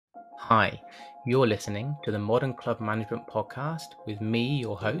Hi, you're listening to the Modern Club Management Podcast with me,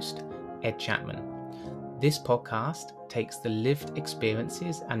 your host, Ed Chapman. This podcast takes the lived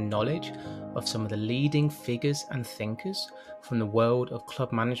experiences and knowledge of some of the leading figures and thinkers from the world of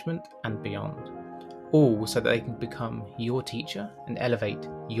club management and beyond, all so that they can become your teacher and elevate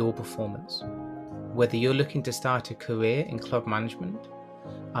your performance. Whether you're looking to start a career in club management,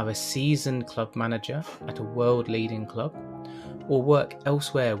 are a seasoned club manager at a world-leading club, or work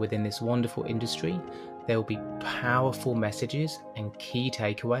elsewhere within this wonderful industry, there will be powerful messages and key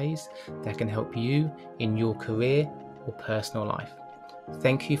takeaways that can help you in your career or personal life.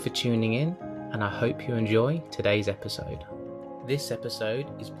 Thank you for tuning in, and I hope you enjoy today's episode. This episode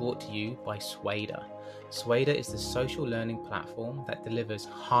is brought to you by Suada. Suada is the social learning platform that delivers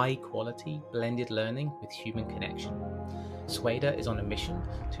high-quality blended learning with human connection. Suada is on a mission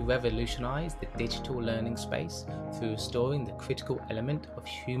to revolutionize the digital learning space through restoring the critical element of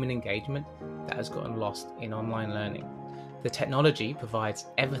human engagement that has gotten lost in online learning. The technology provides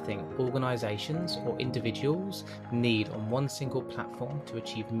everything organizations or individuals need on one single platform to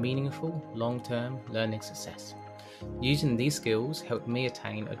achieve meaningful, long-term learning success. Using these skills helped me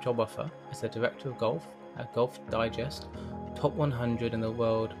attain a job offer as the Director of Golf at Golf Digest, top 100 in the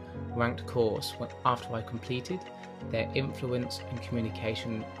world ranked course after I completed their influence and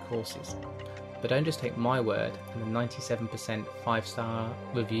communication courses. But don't just take my word and the 97% 5-star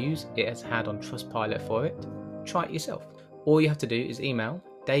reviews it has had on Trustpilot for it. Try it yourself. All you have to do is email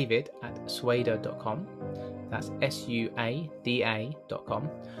david@suada.com, that's SUADA.com,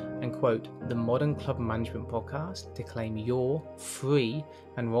 and quote the Modern Club Management Podcast to claim your free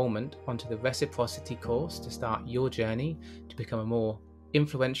enrollment onto the reciprocity course to start your journey to become a more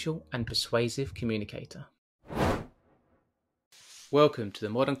influential and persuasive communicator. Welcome to the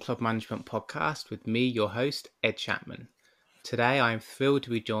Modern Club Management Podcast with me, your host, Ed Chapman. Today I am thrilled to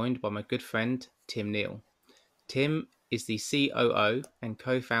be joined by my good friend, Tim Neal. Tim is the COO and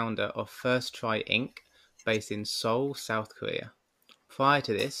co-founder of Firstry Inc., based in Seoul, South Korea. Prior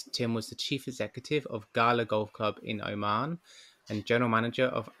to this, Tim was the chief executive of Gala Golf Club in Oman and general manager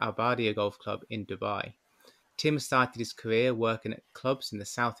of Albadia Golf Club in Dubai. Tim started his career working at clubs in the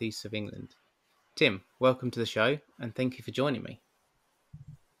southeast of England. Tim, welcome to the show and thank you for joining me.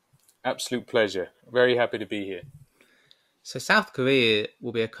 Absolute pleasure. Very happy to be here. So South Korea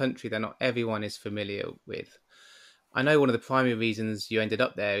will be a country that not everyone is familiar with. I know one of the primary reasons you ended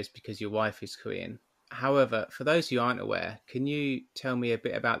up there is because your wife is Korean. However, for those who aren't aware, can you tell me a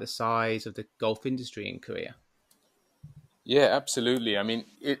bit about the size of the golf industry in Korea? Yeah, absolutely. I mean,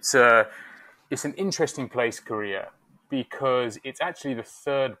 it's an interesting place, Korea, because it's actually the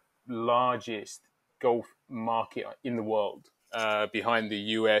third largest golf market in the world, behind the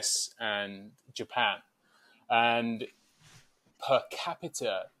US and Japan. And per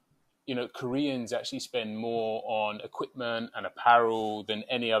capita, Koreans actually spend more on equipment and apparel than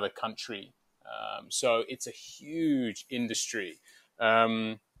any other country. So it's a huge industry.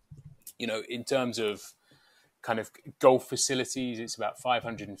 In terms of kind of golf facilities, it's about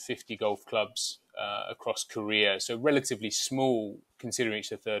 550 golf clubs across Korea. So relatively small, considering it's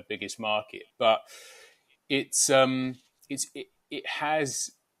the third biggest market. But it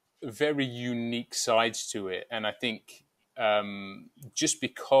has very unique sides to it, and I think just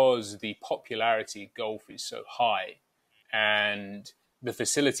because the popularity of golf is so high and the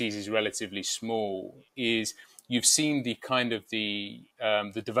facilities is relatively small, is you've seen the kind of the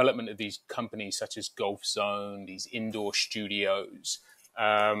development of these companies such as Golf Zone, these indoor studios,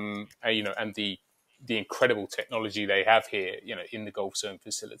 and the incredible technology they have here, in the Golf Zone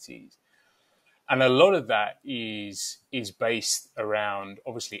facilities. And a lot of that is based around,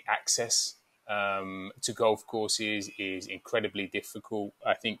 obviously, access to golf courses is incredibly difficult.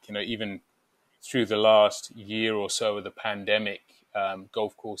 I think, even through the last year or so of the pandemic,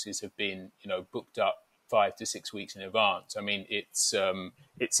 golf courses have been, booked up 5 to 6 weeks in advance. I mean, it's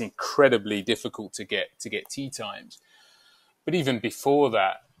incredibly difficult to get tee times. But even before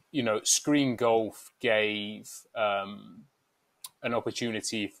that, Screen Golf gave an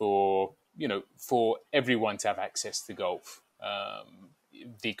opportunity for everyone to have access to golf.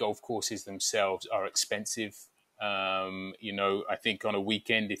 The golf courses themselves are expensive. I think on a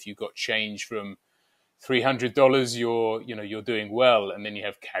weekend, if you got change from $300, you're doing well. And then you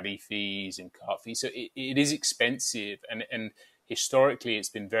have caddy fees and cart fees. So it is expensive. And historically, it's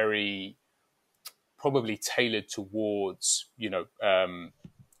been very probably tailored towards,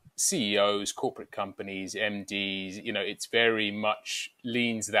 CEOs, corporate companies, MDs, it's very much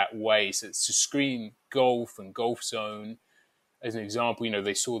leans that way. So it's to Screen Golf and Golf Zone, as an example,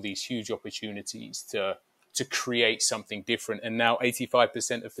 they saw these huge opportunities to to create something different. And now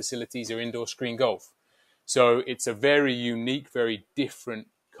 85% of facilities are indoor screen golf. So it's a very unique, very different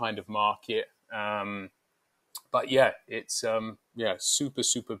kind of market. But yeah, it's super,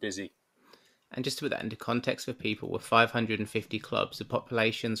 super busy. And just to put that into context for people, with 550 clubs, the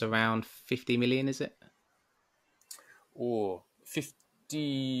population's around 50 million, is it? Or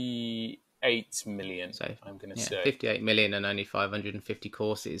 58 million, So, I'm going to yeah, say. 58 million and only 550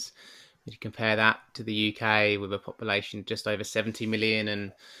 courses. If you compare that to the UK with a population just over 70 million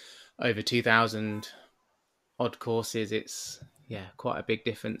and over 2,000 odd courses, it's quite a big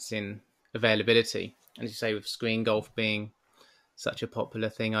difference in availability. And as you say, with screen golf being such a popular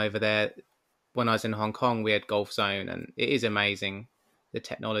thing over there, when I was in Hong Kong, we had Golf Zone, and it is amazing, the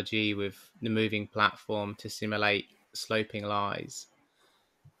technology with the moving platform to simulate sloping lies.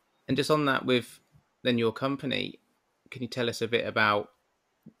 And just on that, with then your company, can you tell us a bit about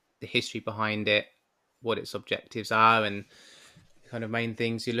the history behind it, what its objectives are, and the kind of main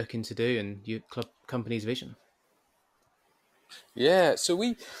things you're looking to do, and your company's vision? Yeah, so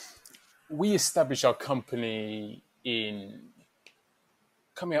we established our company in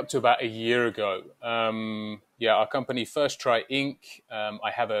coming up to about a year ago. Our company Firstry Inc.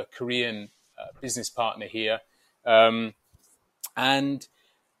 I have a Korean business partner here, and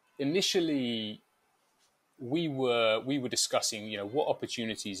initially we were discussing, what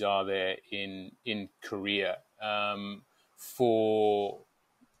opportunities are there in Korea for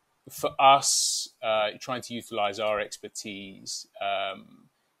us, trying to utilize our expertise.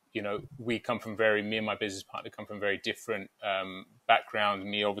 Me and my business partner come from very different backgrounds.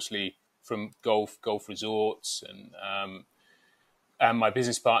 Me, obviously, from golf resorts, and my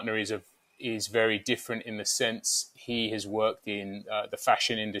business partner is very different in the sense he has worked in the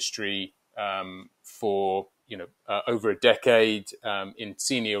fashion industry for over a decade in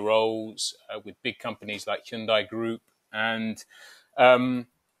senior roles with big companies like Hyundai Group, and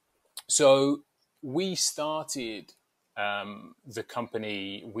so we started the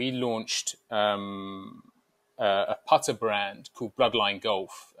company. We launched a putter brand called Bloodline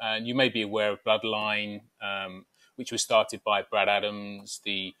Golf, and you may be aware of Bloodline, which was started by Brad Adams,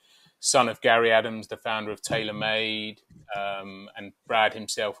 the son of Gary Adams, the founder of TaylorMade, and Brad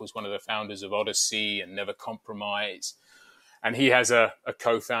himself was one of the founders of Odyssey and Never Compromise. And he has a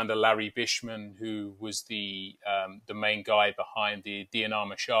co-founder, Larry Bishman, who was the main guy behind the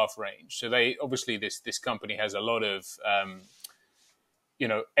D&R shaft range. So they obviously this company has a lot of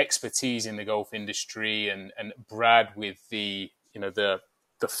expertise in the golf industry, and Brad with the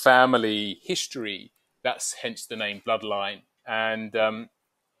family history. That's hence the name Bloodline. And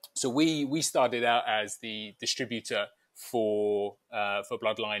so we started out as the distributor for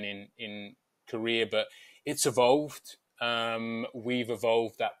Bloodline in Korea, but it's evolved. We've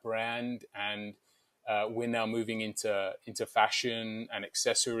evolved that brand, and we're now moving into fashion and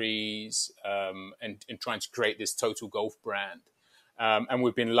accessories, and trying to create this total golf brand. And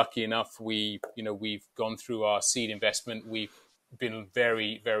we've been lucky enough. We've gone through our seed investment. We've been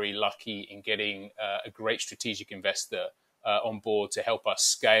very, very lucky in getting a great strategic investor on board to help us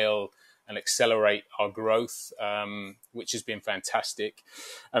scale and accelerate our growth, which has been fantastic.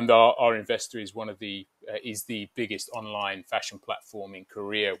 And our investor is is the biggest online fashion platform in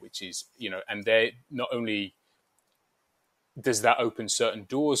Korea, which is, and they not only does that open certain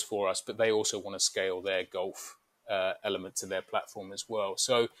doors for us, but they also want to scale their golf element to their platform as well.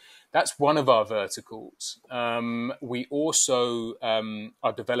 So that's one of our verticals. We also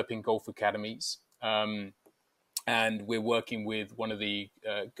are developing golf academies. And we're working with one of the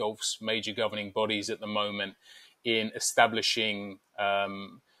golf's major governing bodies at the moment in establishing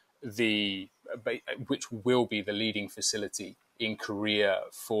which will be the leading facility in Korea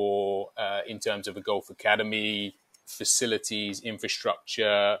for in terms of a golf academy, facilities,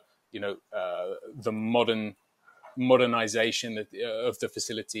 infrastructure, the modernization of the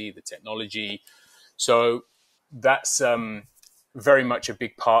facility, the technology. So that's very much a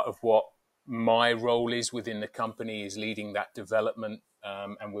big part of what my role is within the company, is leading that development.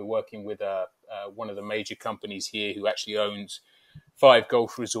 And we're working with one of the major companies here who actually owns 5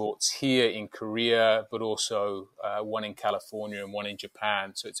 golf resorts here in Korea, but also one in California and one in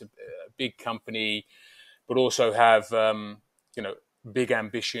Japan. So it's a big company, but also have, big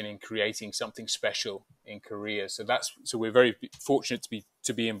ambition in creating something special in Korea. So we're very fortunate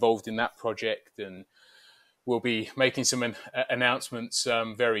to be involved in that project, and we'll be making some announcements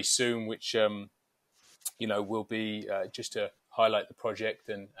very soon, which will be just to highlight the project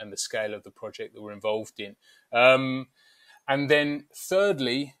and the scale of the project that we're involved in. And then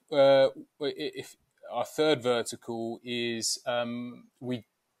thirdly, if our third vertical is we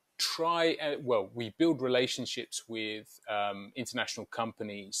we build relationships with international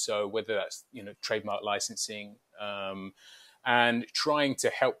companies. So whether that's, trademark licensing, and trying to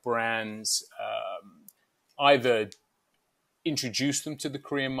help brands either introduce them to the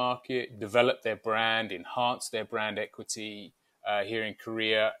Korean market, develop their brand, enhance their brand equity here in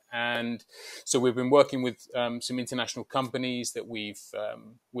Korea. And so we've been working with some international companies that we've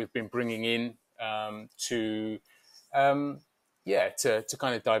been bringing in to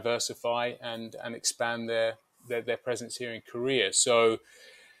kind of diversify and expand their presence here in Korea. So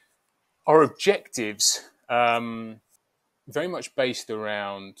our objectives very much based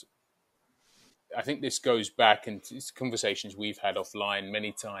around, I think this goes back into conversations we've had offline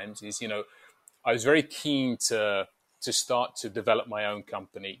many times, is, I was very keen to start to develop my own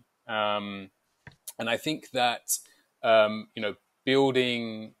company. And I think that,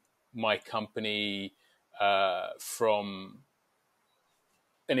 building my company from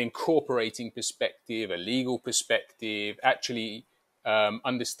an incorporating perspective, a legal perspective, actually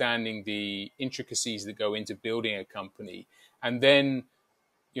understanding the intricacies that go into building a company, and then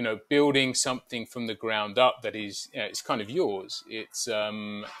building something from the ground up that is, it's kind of yours. It's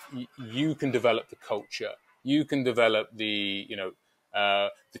you can develop the culture, you can develop the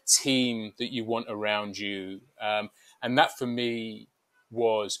team that you want around you, and that for me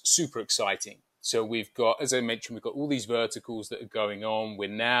was super exciting. So we've got, as I mentioned, we've got all these verticals that are going on. We're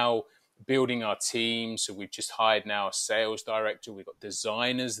now building our team. So we've just hired now a sales director. We've got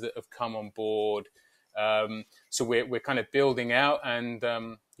designers that have come on board. So we're kind of building out, and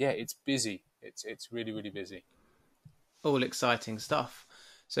it's busy. It's really, really busy. All exciting stuff.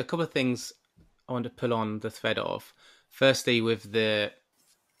 So a couple of things I want to pull on the thread of. Firstly, with the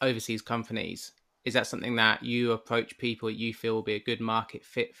overseas companies, is that something that you approach people you feel will be a good market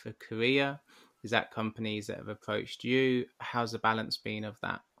fit for Korea? Is that companies that have approached you? How's the balance been of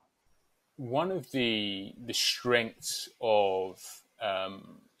that? One of the strengths of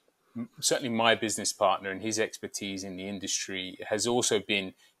certainly my business partner and his expertise in the industry has also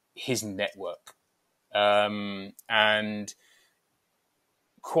been his network. And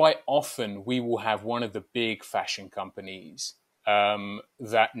quite often we will have one of the big fashion companies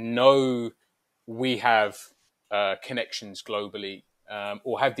that know we have connections globally,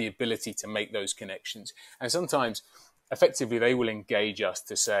 or have the ability to make those connections. And sometimes effectively they will engage us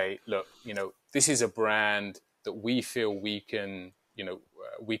to say, look, this is a brand that we feel we can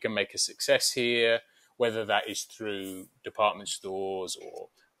make a success here, whether that is through department stores or,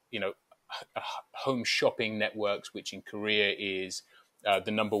 home shopping networks, which in Korea is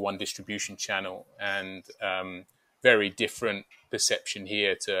the number one distribution channel, and very different perception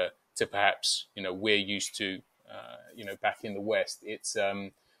here to perhaps, we're used to, back in the West. It's,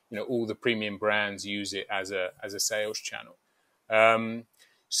 all the premium brands use it as a sales channel.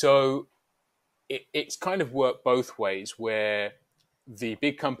 So it's kind of worked both ways, where the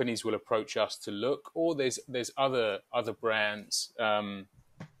big companies will approach us to look, or there's other brands.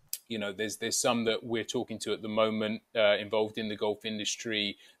 There's some that we're talking to at the moment, involved in the golf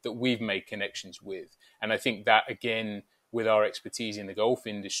industry, that we've made connections with. And I think that, again, with our expertise in the golf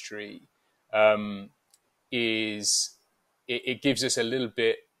industry, it gives us a little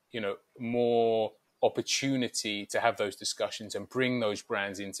bit, more opportunity to have those discussions and bring those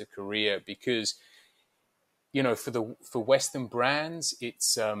brands into Korea, because, for Western brands,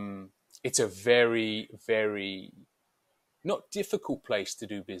 it's a very, very not difficult place to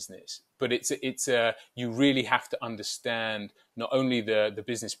do business, but you really have to understand not only the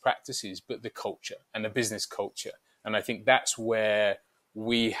business practices, but the culture and the business culture. And I think that's where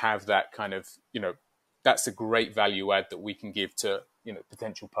we have that kind of, that's a great value add that we can give to,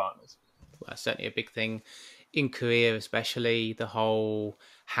 potential partners. Well, that's certainly a big thing in Korea, especially the whole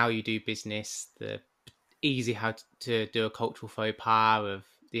how you do business, the easy how to do a cultural faux pas of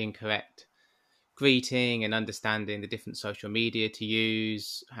the incorrect greeting, and understanding the different social media to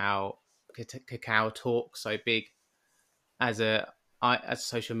use, how Kakao Talk so big as a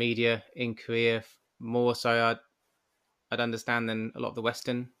social media in Korea, more so I'd understand than a lot of the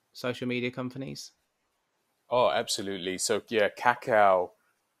Western social media companies. Oh, absolutely. So yeah, Kakao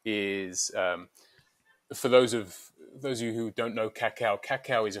is, for those of you who don't know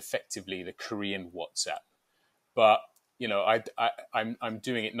Kakao is effectively the Korean WhatsApp. But I'm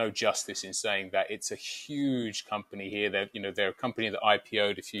doing it no justice in saying that it's a huge company here. They're a company that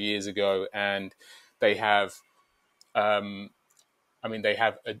IPO'd a few years ago, and they have, they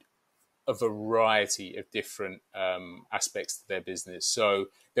have a variety of different aspects to their business. So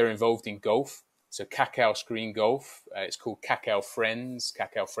they're involved in golf. So Kakao Screen Golf, it's called Kakao Friends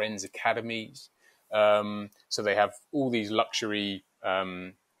Academies. So they have all these luxury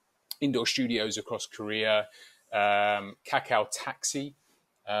indoor studios across Korea. Kakao Taxi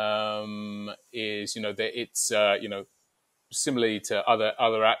is, it's similarly to other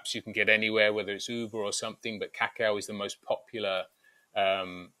apps you can get anywhere, whether it's Uber or something, but Kakao is the most popular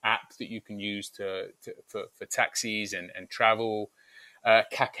app that you can use for taxis and travel.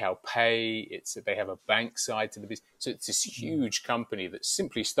 Kakao Pay, they have a bank side to the business, so it's this huge company that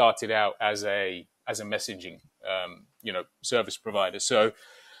simply started out as a messaging service provider. So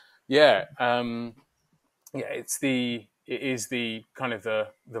it is the kind of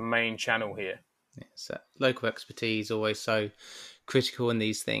the main channel here. So local expertise always so critical in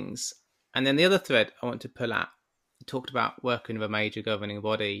these things. And then the other thread I want to pull at, you talked about working with a major governing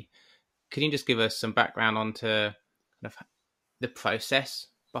body. Can you just give us some background onto kind of the process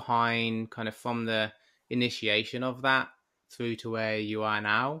behind kind of from the initiation of that through to where you are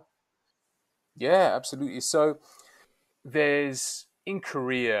now? Yeah, absolutely. So there's in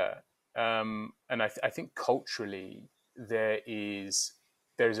Korea, and I think culturally there's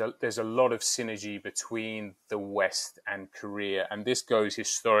a lot of synergy between the West and Korea, and this goes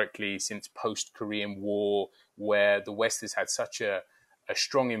historically since post-Korean War, where the West has had such a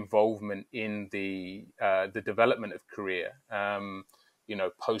strong involvement in the development of Korea.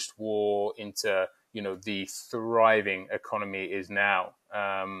 Post-war into the thriving economy is now,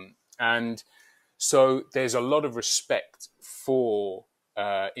 and so there's a lot of respect for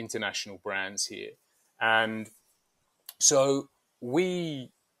international brands here, and so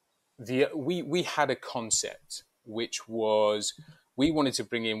we had a concept which was we wanted to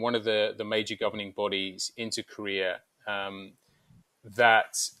bring in one of the major governing bodies into Korea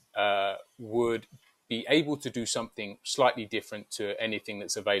that would be able to do something slightly different to anything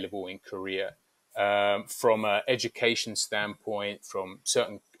that's available in Korea. From an education standpoint, from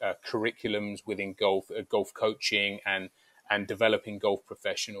certain curriculums within golf coaching and developing golf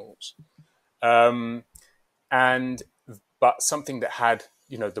professionals, but something that had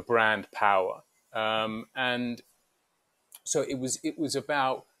the brand power, and so it was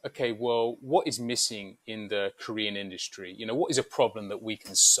about, okay, well, what is missing in the Korean industry? What is a problem that we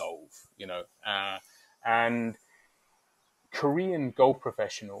can solve? And Korean golf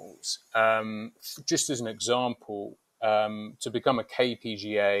professionals, just as an example, to become a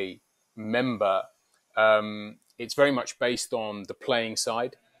KPGA member, it's very much based on the playing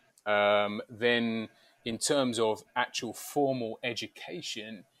side. Then in terms of actual formal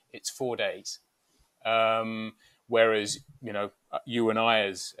education, it's 4 days. Whereas, you and I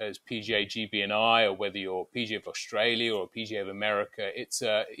as PGA GB&I, or whether you're PGA of Australia or PGA of America, it's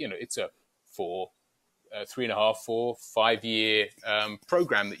a 3.5, 4, 5 year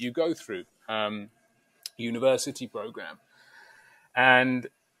program that you go through, university program, and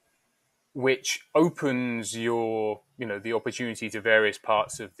which opens the opportunity to various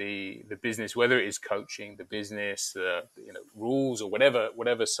parts of the business, whether it is coaching, the business, rules, or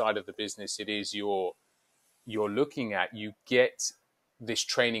whatever side of the business it is you're looking at. You get this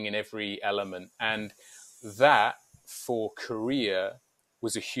training in every element, and that for Korea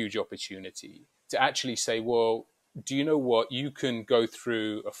was a huge opportunity to actually say, well, do you know what? You can go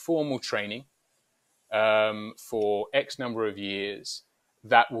through a formal training for X number of years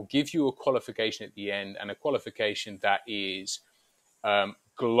that will give you a qualification at the end, and a qualification that is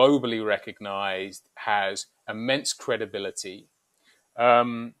globally recognized, has immense credibility.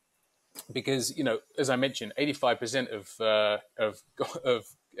 Because, as I mentioned, 85% of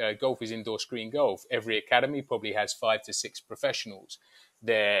golf is indoor screen golf. Every academy probably has 5 to 6 professionals.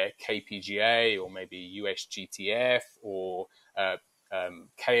 They're KPGA or maybe USGTF or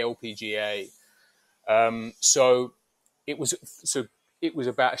KLPGA. So it was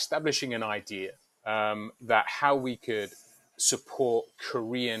about establishing an idea that how we could support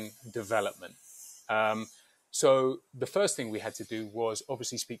Korean development. So the first thing we had to do was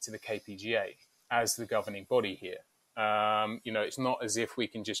obviously speak to the KPGA as the governing body here. It's not as if we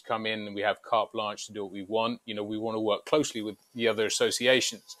can just come in and we have carte blanche to do what we want. We want to work closely with the other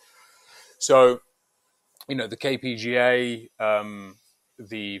associations. So, the KPGA,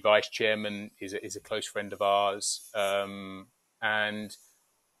 the vice chairman is a close friend of ours, and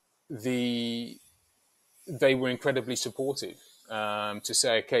they were incredibly supportive. To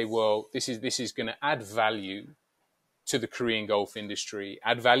say, okay, well, this is going to add value to the Korean golf industry,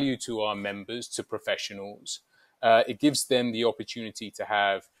 add value to our members, to professionals. It gives them the opportunity to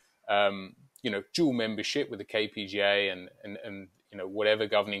have, dual membership with the KPGA and whatever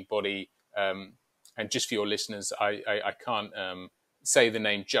governing body. And just for your listeners, I can't say the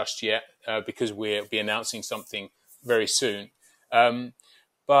name just yet because we'll be announcing something very soon. So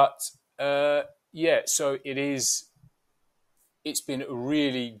it is. it's been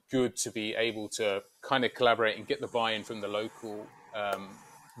really good to be able to kind of collaborate and get the buy-in from the local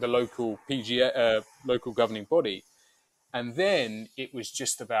PGA, local governing body. And then it was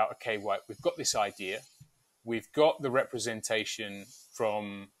just about, okay, right, we've got this idea, we've got the representation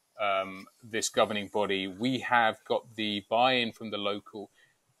from this governing body, we have got the buy-in from the local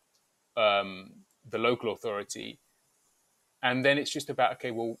authority, and then it's just about,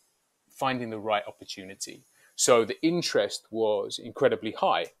 okay, well, finding the right opportunity. So the interest was incredibly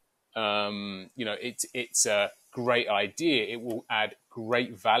high. It's a great idea. It will add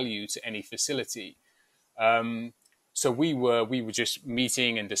great value to any facility. So we were just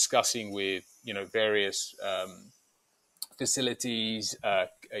meeting and discussing with various facilities,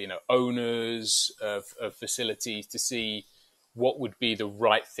 owners of facilities, to see what would be the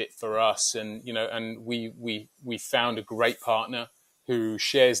right fit for us. And we found a great partner who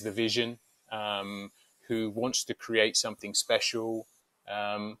shares the vision, who wants to create something special,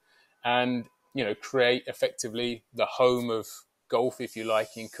 and create effectively the home of golf, if you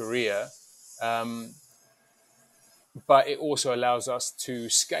like, in Korea. But it also allows us to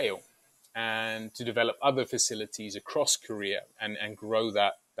scale and to develop other facilities across Korea and grow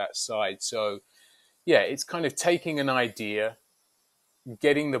that side. So yeah, it's kind of taking an idea,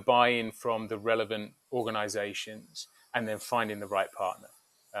 getting the buy-in from the relevant organizations, and then finding the right partner.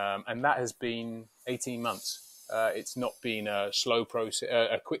 And that has been 18 months. It's not been a slow process,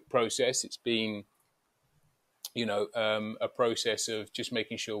 a quick process. It's been, a process of just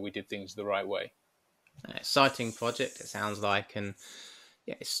making sure we did things the right way. An exciting project, it sounds like, and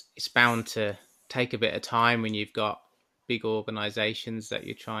yeah, it's bound to take a bit of time when you've got big organizations that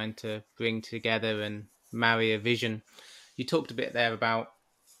you're trying to bring together and marry a vision. You talked a bit there about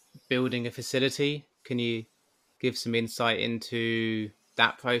building a facility. Can you give some insight into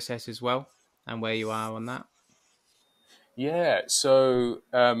that process as well and where you are on that? Yeah. So,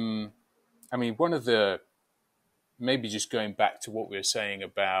 one of the, maybe just going back to what we were saying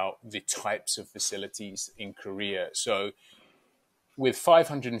about the types of facilities in Korea. So with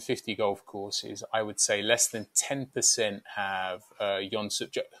 550 golf courses, I would say less than 10% have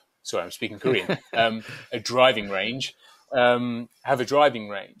sorry, I'm speaking Korean, a driving range, have a driving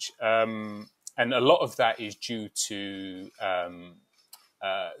range. And a lot of that is due to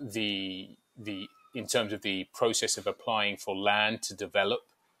the in terms of the process of applying for land to develop.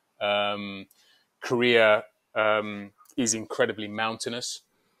 Korea is incredibly mountainous,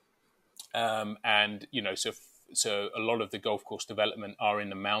 and so a lot of the golf course development are in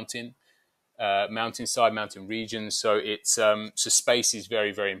the mountainside, mountain regions. So it's so space is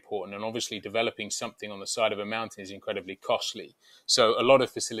very, very important, and obviously developing something on the side of a mountain is incredibly costly. So a lot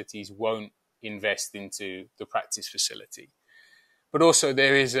of facilities won't invest into the practice facility. But also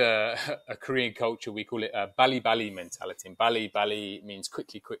there is a Korean culture, we call it a bali mentality. And bali means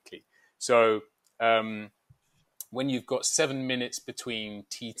quickly. So when you've got 7 minutes between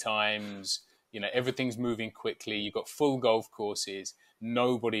tee times, everything's moving quickly, you've got full golf courses,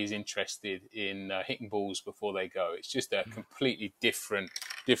 nobody's interested in hitting balls before they go. It's just a completely different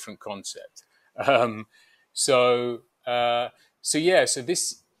concept. Where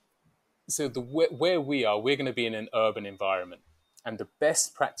we are, we're going to be in an urban environment. And the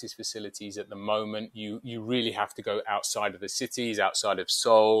best practice facilities at the moment, you really have to go outside of the cities, outside of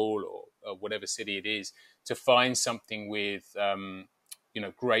Seoul or whatever city it is, to find something with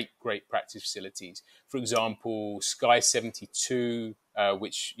great practice facilities. For example, Sky 72,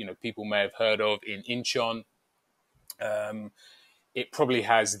 which people may have heard of in Incheon. It probably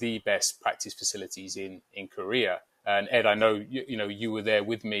has the best practice facilities in Korea. And Ed, I know you were there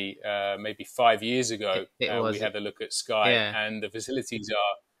with me maybe 5 years ago. We had a look at Sky, and the facilities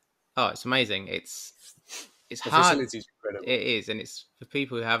are it's amazing. It's the hard. Facilities incredible. It is, and it's for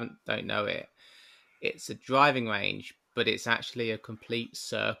people who don't know it. It's a driving range, but it's actually a complete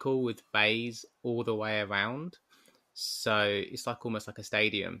circle with bays all the way around. So it's almost like a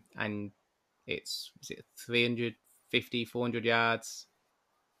stadium, and is it 350, 400 yards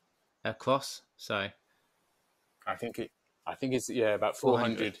across? So I think it's about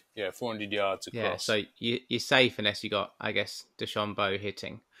 400 yards across. Yeah, so you're safe unless you got, I guess, DeChambeau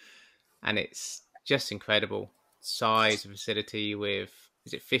hitting, and it's just incredible size of facility with,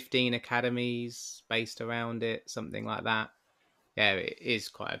 is it 15 academies based around it, something like that. Yeah, it is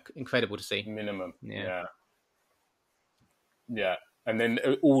quite incredible to see. Minimum. Yeah. And then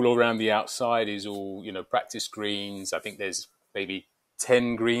all around the outside is all practice greens. I think there's maybe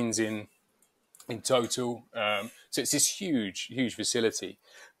 10 greens in total. So it's this huge facility.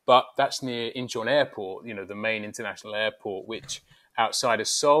 But that's near Incheon Airport, the main international airport, which outside of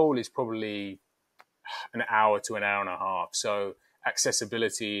Seoul is probably an hour to an hour and a half. So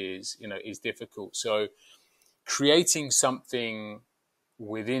accessibility is difficult. So creating something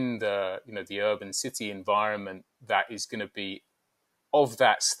within the urban city environment that is going to be of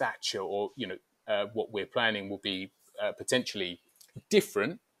that stature, or what we're planning will be potentially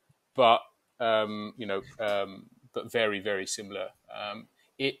different, but but very, very similar.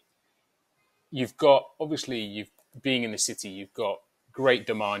 It You've got, obviously, being in the city, you've got great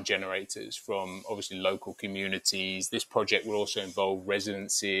demand generators from obviously local communities. This project will also involve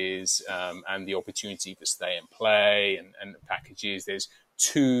residencies and the opportunity for stay and play and packages. There's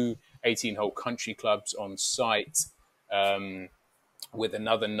 2 18-hole country clubs on site, with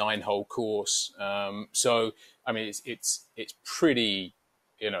another 9-hole course. So, I mean, it's pretty,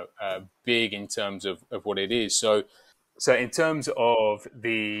 big in terms of what it is. So in terms of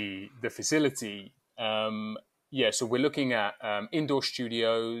the facility, so we're looking at indoor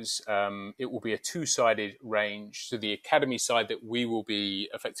studios. It will be a 2-sided range. So the academy side that we will be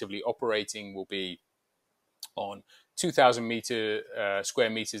effectively operating will be on 2,000 square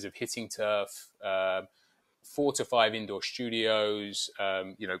meters of hitting turf, 4 to 5 indoor studios,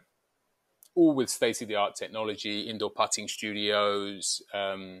 all with state-of-the-art technology, indoor putting studios,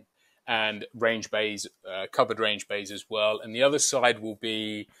 and range bays, covered range bays as well. And the other side will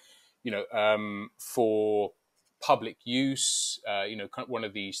be, for public use, one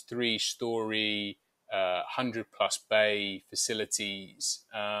of these 3-story, 100-plus bay facilities,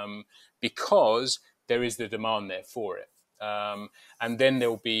 because there is the demand there for it. And then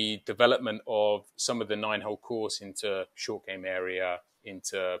there'll be development of some of the 9-hole course into short game area,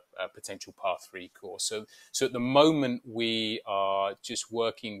 into a potential par 3 course. So at the moment, we are just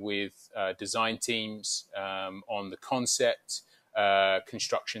working with design teams on the concept,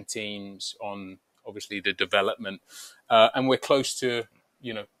 construction teams on obviously the development, and we're close to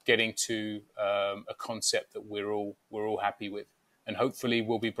getting to a concept that we're all happy with, and hopefully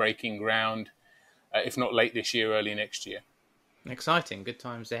we'll be breaking ground, if not late this year, early next year. Exciting, good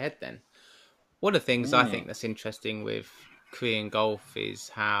times ahead then. One of the things I think that's interesting with Korean golf is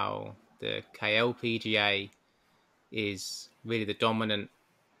how the KLPGA is really the dominant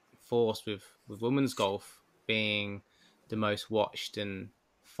force, with women's golf being the most watched and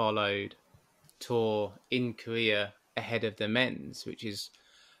followed tour in Korea ahead of the men's, which is,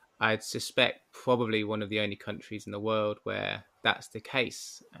 I'd suspect, probably one of the only countries in the world where that's the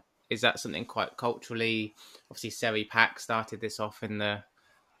case. Is that something quite culturally? Obviously, Seri Pak started this off in the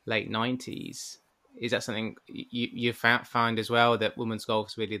late 90s. Is that something you found as well, that women's golf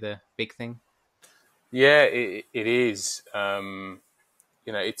is really the big thing? Yeah, it is. There's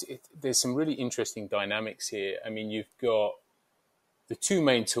some really interesting dynamics here. I mean, you've got the 2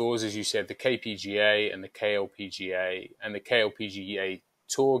 main tours, as you said, the KPGA and the KLPGA. And the KLPGA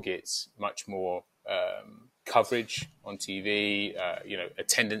tour gets much more coverage on TV.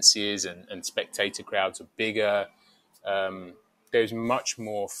 Attendances and spectator crowds are bigger. There's much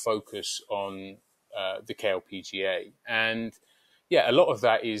more focus on the KLPGA. And yeah, a lot of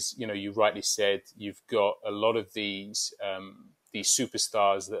that is, you rightly said, you've got a lot of these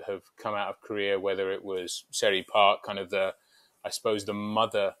superstars that have come out of Korea, whether it was Seri Park, kind of the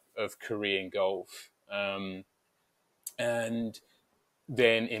mother of Korean golf. And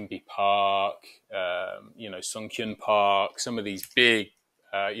then Inbi Park, Sungkyun Park, some of these big,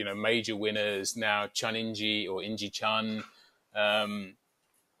 major winners now, Chun Inji or Inji Chun.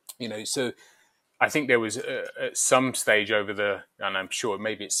 So I think there was at some stage and I'm sure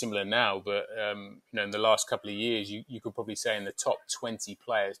maybe it's similar now, but in the last couple of years, you could probably say in the top 20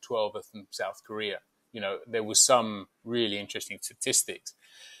 players, 12 are from South Korea. There was some really interesting statistics,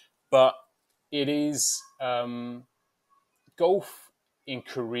 but it is golf in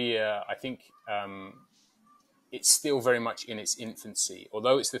Korea. I think it's still very much in its infancy.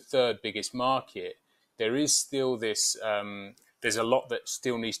 Although it's the 3rd biggest market, there is still this. There's a lot that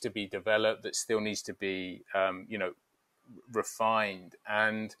still needs to be developed, that still needs to be, refined.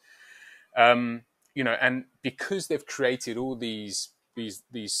 And, and because they've created all these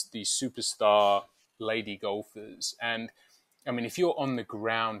superstar lady golfers, and I mean, if you're on the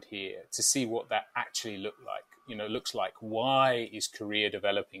ground here to see what that actually looks like, why is Korea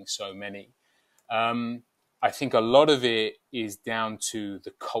developing so many? I think a lot of it is down to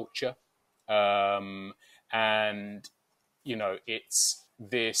the culture, and it's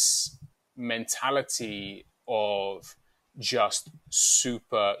this mentality of just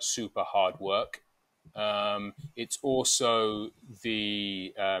super, super hard work. It's also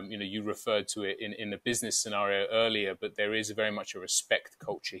the, you referred to it in the business scenario earlier, but there is very much a respect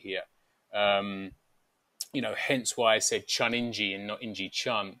culture here. Hence why I said Chun Inji and not Inji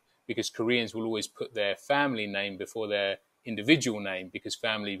Chun, because Koreans will always put their family name before their individual name, because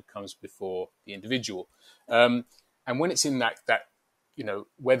family comes before the individual. And when it's in that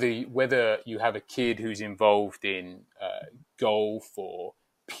whether you have a kid who's involved in golf or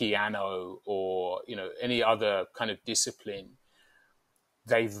piano or any other kind of discipline,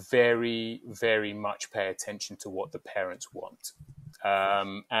 they very, very much pay attention to what the parents want,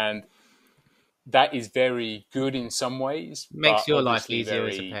 and that is very good in some ways, Makes but your life obviously easier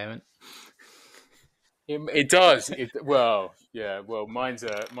as a parent. It does. Well, yeah. Well, mine's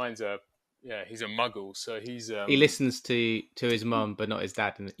a yeah. He's a muggle, so He listens to his mum, but not his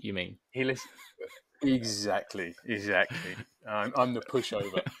dad. You mean? he listens. Exactly. I'm the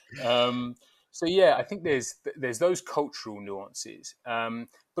pushover. So yeah, I think there's those cultural nuances,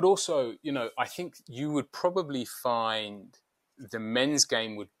 but also I think you would probably find the men's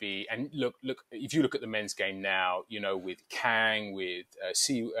game would be, and look if you look at the men's game now, with Kang, with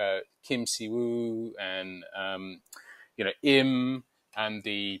Kim Si-woo, and Im, and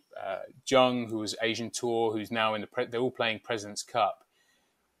the Jung, who was Asian Tour, who's now they're all playing President's Cup.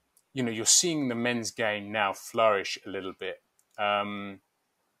 You're seeing the men's game now flourish a little bit.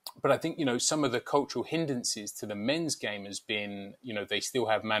 But I think, some of the cultural hindrances to the men's game has been, they still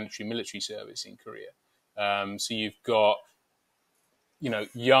have mandatory military service in Korea. So you've got,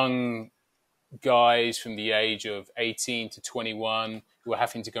 young guys from the age of 18 to 21 who are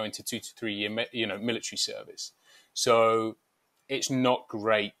having to go into 2 to 3 year, military service. So it's not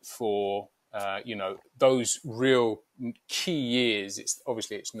great for, those real key years. It's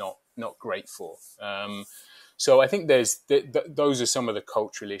not great for. So I think those are some of the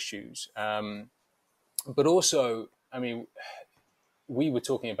cultural issues. But also, I mean, we were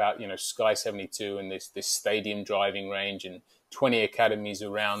talking about, Sky 72 and this stadium driving range and 20 academies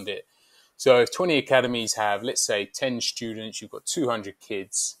around it. So if 20 academies have, let's say, 10 students, you've got 200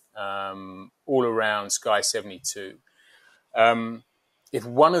 kids all around Sky 72. If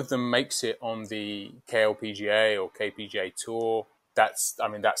one of them makes it on the KLPGA or KPGA Tour, that's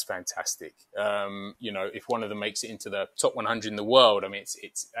fantastic. If one of them makes it into the top 100 in the world,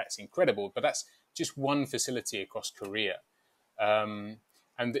 that's incredible. But that's just one facility across Korea. And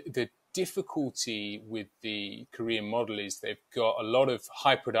the difficulty with the Korean model is they've got a lot of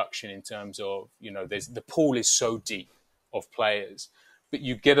high production in terms of, the pool is so deep of players, but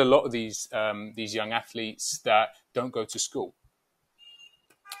you get a lot of these young athletes that don't go to school.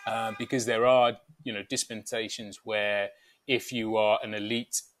 Because there are, dispensations where if you are an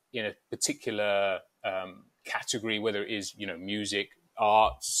elite in a particular category, whether it is, music,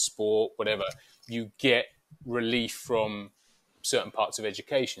 art, sport, whatever, you get relief from certain parts of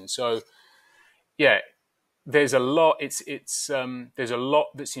education. So, yeah, there's a lot. There's a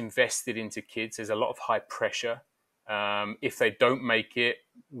lot that's invested into kids. There's a lot of high pressure. If they don't make it,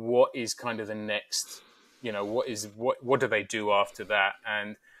 what is kind of the next? What do they do after that?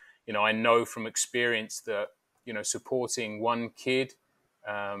 And I know from experience that supporting one kid,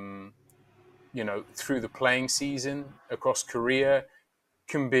 through the playing season across Korea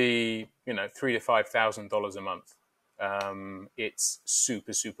can be $3,000 to $5,000 a month. It's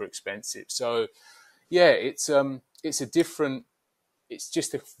super, super expensive. So yeah, it's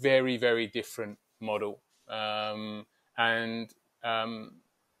just a very, very different model.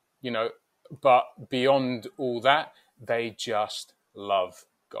 But beyond all that, they just love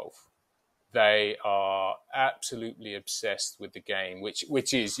golf. They are absolutely obsessed with the game,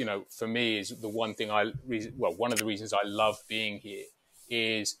 which is, for me, is the one thing one of the reasons I love being here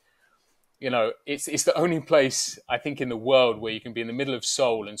is, it's the only place I think in the world where you can be in the middle of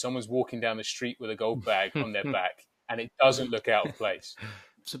Seoul and someone's walking down the street with a golf bag on their back and it doesn't look out of place.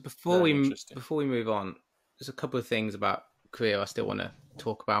 So before we move on, there's a couple of things about Korea I still want to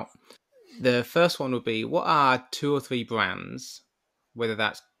talk about. The first one would be, what are 2 or 3 brands, whether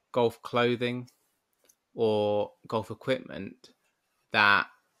that's golf clothing or golf equipment, that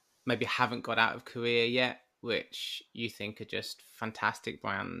maybe haven't got out of Korea yet, which you think are just fantastic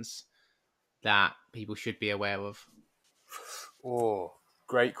brands that people should be aware of? Oh,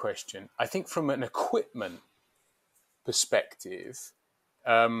 great question. I think from an equipment perspective,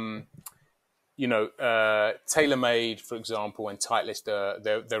 TaylorMade, for example, and Titleist,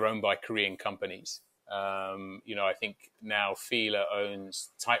 they're owned by Korean companies. I think now Fila owns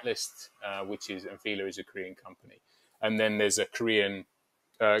Titleist, and Fila is a Korean company. And then there's a Korean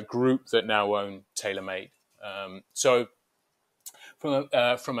group that now own TaylorMade. So from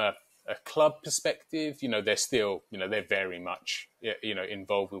a club perspective, they're still, they're very much,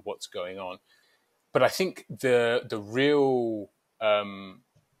 involved with what's going on. But I think the real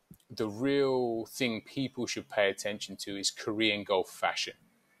thing people should pay attention to is Korean golf fashion.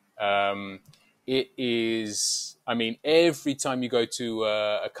 It is, I mean, every time you go to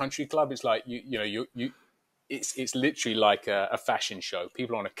a country club, it's like it's literally like a fashion show.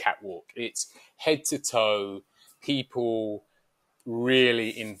 People on a catwalk. It's head to toe. People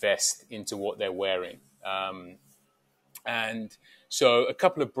really invest into what they're wearing. And so a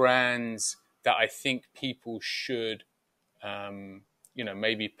couple of brands that I think people should,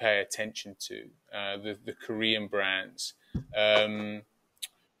 maybe pay attention to, the Korean brands.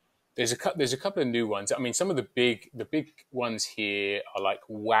 There's a couple of new ones. I mean, some of the big ones here are like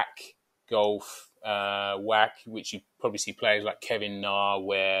WAAC Golf, WAAC, which you probably see players like Kevin Na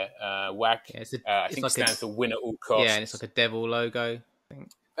wear. WAAC, I think like stands for Win at All Costs. Yeah, and it's like a devil logo, I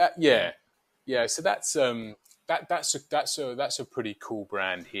think. Yeah. So that's a pretty cool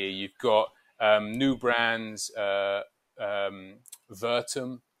brand here. You've got new brands,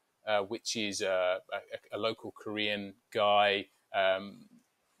 Verutum, which is a local Korean guy. A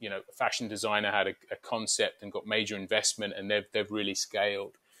fashion designer had a concept and got major investment, and they've really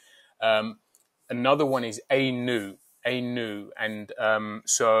scaled. Another one is Anew, and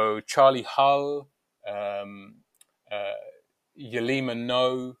so Charlie Hull, Yelima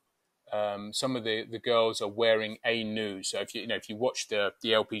No. Some of the girls are wearing Anew. So if you watch the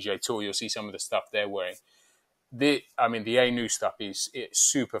LPGA tour, you'll see some of the stuff they're wearing. The Anew stuff it's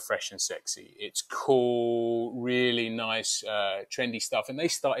super fresh and sexy. It's cool, really nice, trendy stuff. And they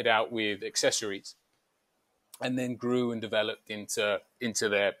started out with accessories, and then grew and developed into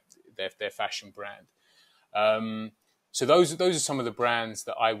their fashion brand. So those are some of the brands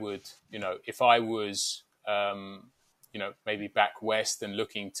that I would, if I was, maybe back west and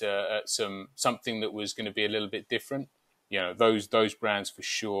looking to something that was going to be a little bit different, those brands for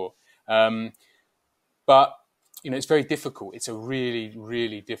sure. But it's very difficult. It's a really,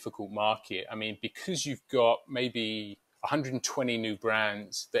 really difficult market. I mean, because you've got maybe 120 new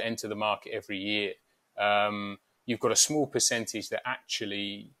brands that enter the market every year, you've got a small percentage that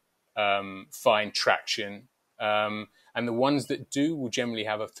actually find traction. And the ones that do will generally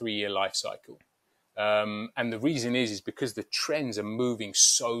have a 3-year life cycle. And the reason is because the trends are moving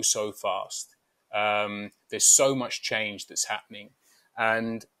so fast. There's so much change that's happening.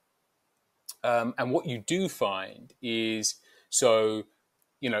 And what you do find is, some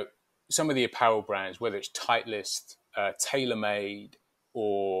of the apparel brands, whether it's Titleist, TaylorMade,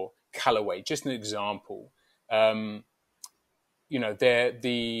 or Callaway, just an example, the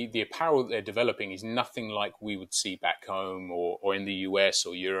apparel that they're developing is nothing like we would see back home or in the US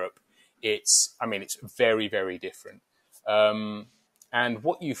or Europe. It's very, very different. And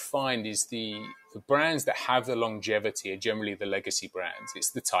what you find is the brands that have the longevity are generally the legacy brands.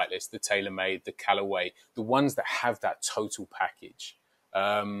 It's the Titleist, the TaylorMade, the Callaway, the ones that have that total package.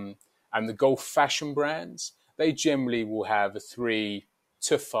 And the golf fashion brands, they generally will have a 3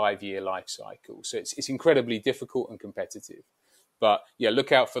 to 5 year life cycle. So it's incredibly difficult and competitive. But yeah,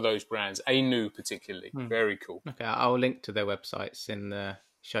 look out for those brands. Anew particularly, very cool. Okay, I'll link to their websites in the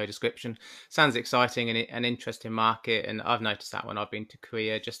show description. Sounds exciting and an interesting market, and I've noticed that when I've been to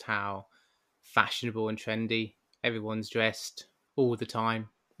Korea, just how fashionable and trendy everyone's dressed all the time.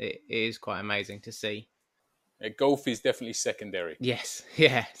 It is quite amazing to see. Golf is definitely secondary. Yes,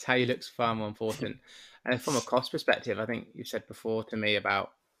 yeah, it's how you look's far more important. And from a cost perspective, I think you said before to me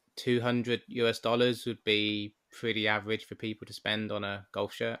about $200 would be pretty average for people to spend on a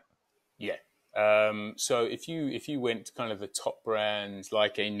golf shirt. Yeah. So if you went to kind of the top brands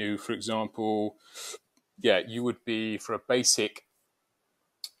like Anew, for example, you would be for a basic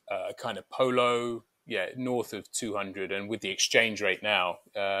kind of polo, north of 200, and with the exchange rate now,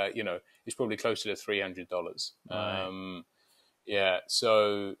 it's probably closer to $300. Right.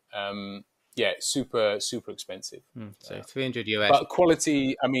 Super expensive. So 300 US, but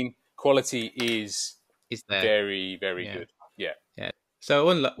quality is there very, very good. Yeah. So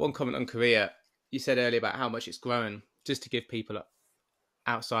one comment on Korea, you said earlier about how much it's grown. Just to give people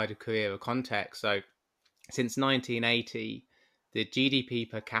outside of Korea a context. So since 1980, the GDP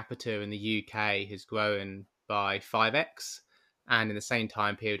per capita in the UK has grown by 5x. And in the same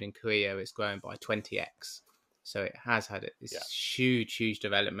time period in Korea, it's grown by 20x. So it has had this huge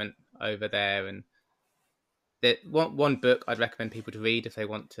development over there. And one book I'd recommend people to read if they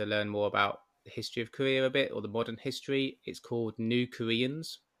want to learn more about the history of Korea a bit, or the modern history. It's called New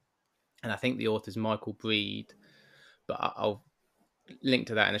Koreans. And I think the author's Michael Breed. But I'll link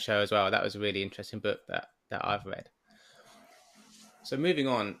to that in the show as well. That was a really interesting book that I've read. So moving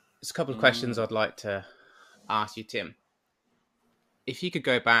on, there's a couple of questions I'd like to ask you, Tim. If you could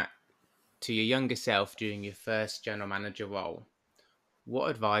go back to your younger self during your first general manager role, what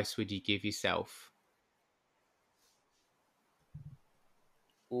advice would you give yourself?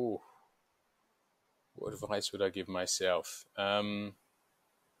 Ooh, what advice would I give myself? I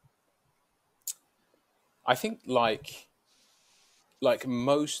think like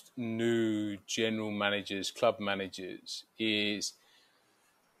most new general managers, club managers, is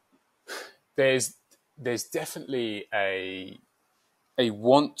there's definitely a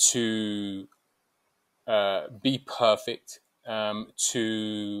want to be perfect,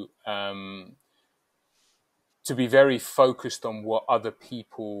 to be very focused on what other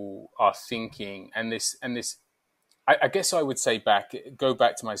people are thinking, and this. I guess I would say go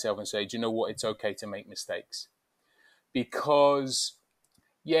back to myself and say, do you know what? It's okay to make mistakes, because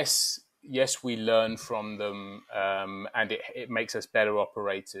yes, we learn from them, and it makes us better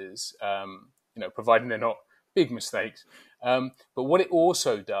operators. Providing they're not big mistakes. But what it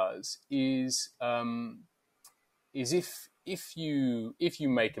also does is if you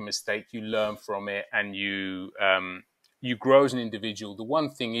make a mistake, you learn from it, and you grow as an individual. The one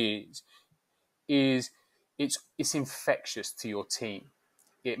thing is it's infectious to your team.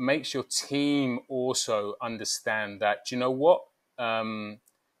 It makes your team also understand that, you know what,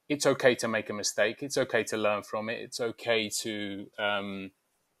 it's okay to make a mistake. It's okay to learn from it. It's okay to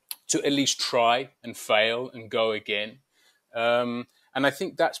at least try and fail and go again. And I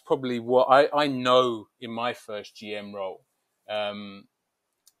think that's probably what I know in my first GM role.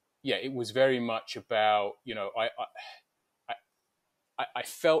 It was very much about, I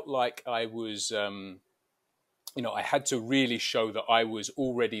felt like I was, I had to really show that I was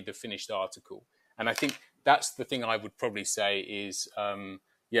already the finished article. And I think that's the thing I would probably say is,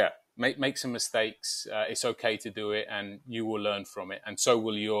 make some mistakes. It's okay to do it, and you will learn from it. And so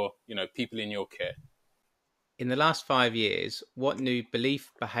will your, people in your care. In the last 5 years, what new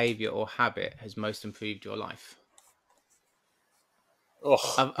belief, behavior, or habit has most improved your life?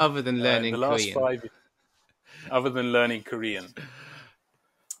 Other than learning Korean. Other than learning Korean.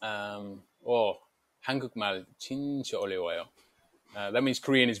 한국말 진짜 어려워요. That means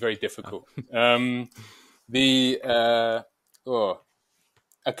Korean is very difficult.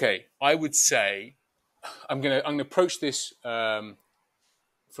 Okay, I would say I'm gonna approach this from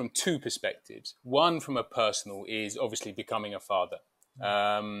two perspectives. One, from a personal, is obviously becoming a father.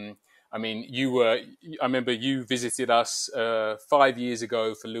 I remember you visited us 5 years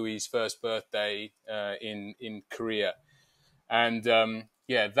ago for Louis' first birthday in Korea, and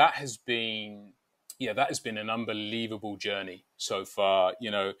that has been an unbelievable journey so far.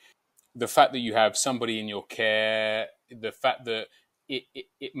 The fact that you have somebody in your care, the fact that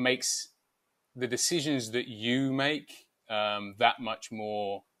it makes the decisions that you make that much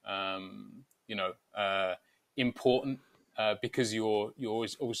more important, because you're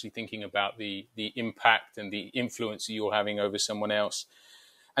always obviously thinking about the impact and the influence that you're having over someone else.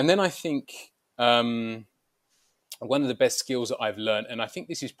 And then I think one of the best skills that I've learned, and I think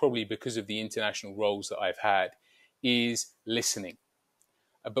this is probably because of the international roles that I've had, is listening.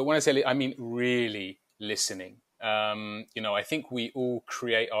 But when I say I mean really listening. I think we all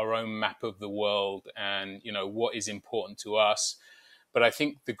create our own map of the world and, what is important to us. But I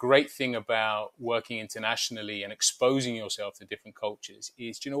think the great thing about working internationally and exposing yourself to different cultures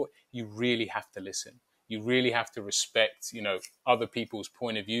is, you really have to listen. You really have to respect, other people's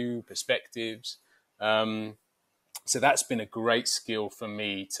point of view, perspectives. So that's been a great skill for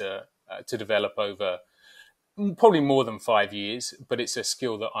me to develop over probably more than 5 years, but it's a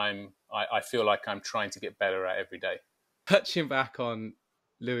skill that I feel like I'm trying to get better at every day. Touching back on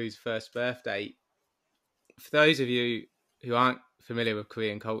Louis' first birthday, for those of you who aren't familiar with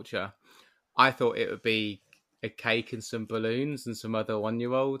Korean culture, I thought it would be a cake and some balloons and some other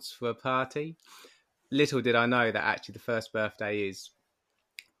 1-year-olds for a party. Little did I know that actually the first birthday is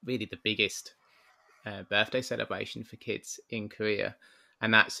really the biggest birthday celebration for kids in Korea.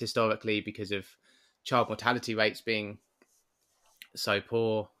 And that's historically because of child mortality rates being so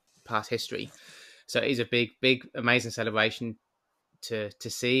poor past history. So it is a big, amazing celebration to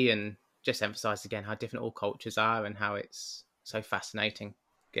see, and just emphasize again how different all cultures are and how it's so fascinating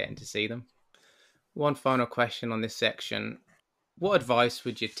getting to see them. One final question on this section. What advice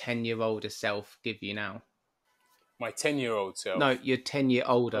would your 10-year-older self give you now? My 10-year-old self? No, your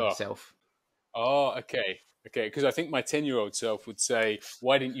 10-year-older self. Oh, okay. Because I think my 10-year-old self would say,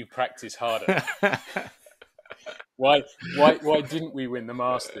 why didn't you practice harder? Why didn't we win the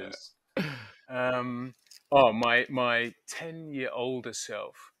Masters? My 10-year-older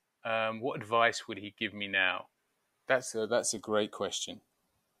self. What advice would he give me now? That's a great question.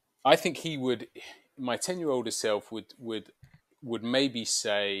 I think he would. My 10-year-older self would maybe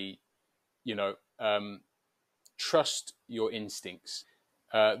say, trust your instincts.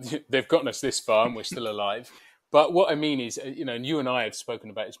 They've gotten us this far, and we're still alive. But what I mean is, and you and I have spoken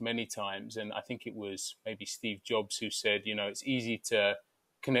about this many times, and I think it was maybe Steve Jobs who said, it's easy to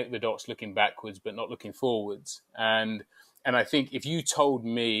connect the dots looking backwards, but not looking forwards. And I think if you told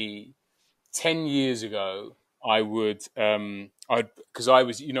me 10 years ago, I would, because I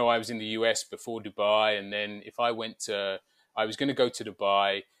was in the US before Dubai. And then I was going to go to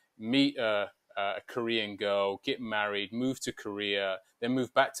Dubai, meet a Korean girl, get married, move to Korea, then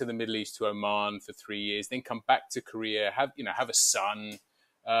move back to the Middle East to Oman for 3 years, then come back to Korea, have a son.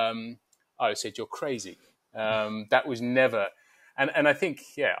 I would say, you're crazy. That was never. And I think,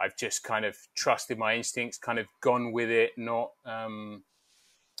 I've just kind of trusted my instincts, kind of gone with it, not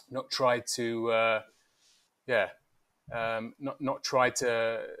tried to, not tried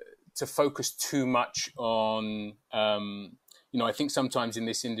to focus too much on. I think sometimes in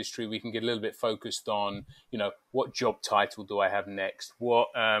this industry we can get a little bit focused on, what job title do I have next? What,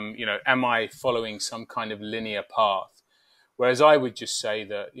 am I following some kind of linear path? Whereas I would just say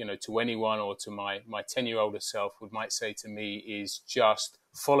that, to anyone, or to my 10-year-older self might say to me, is just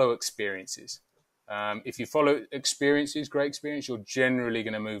follow experiences. If you follow experiences, great experience, you're generally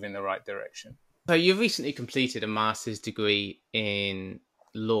going to move in the right direction. So you've recently completed a master's degree in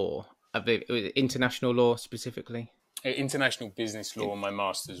law, international law specifically? International business law, my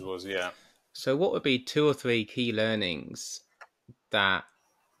master's was, yeah. So what would be 2 or 3 key learnings that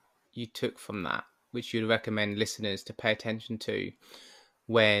you took from that, which you'd recommend listeners to pay attention to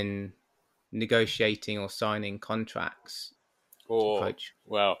when negotiating or signing contracts to approach?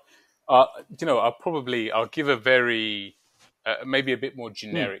 Well, I'll give a very, maybe a bit more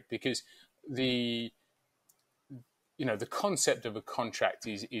generic, because the concept of a contract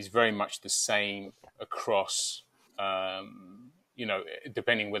is very much the same across,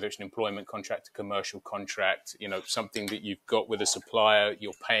 depending whether it's an employment contract, a commercial contract, something that you've got with a supplier,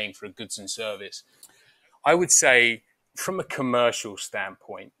 you're paying for a goods and service. I would say from a commercial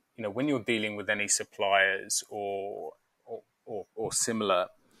standpoint, when you're dealing with any suppliers or similar,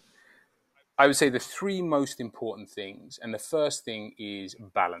 I would say the 3 most important things, and the first thing is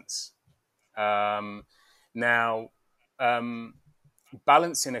balance.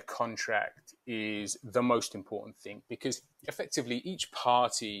 Balance in a contract is the most important thing, because effectively each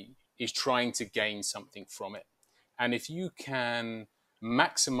party is trying to gain something from it. And if you can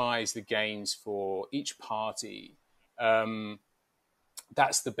maximize the gains for each party,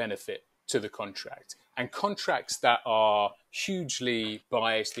 that's the benefit to the contract. And contracts that are hugely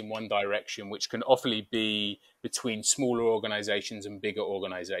biased in one direction, which can often be between smaller organizations and bigger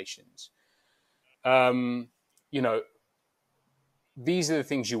organizations, these are the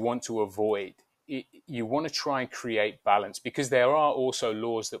things you want to avoid. You want to try and create balance, because there are also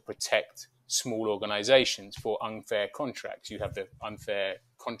laws that protect small organizations for unfair contracts. You have the Unfair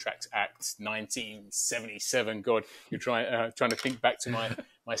Contracts Act 1977. God, you're trying to think back to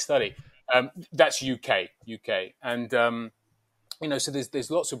my study. That's UK, and so there's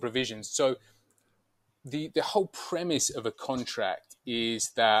lots of provisions. So the whole premise of a contract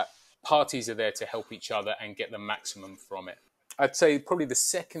is that parties are there to help each other and get the maximum from it. I'd say probably the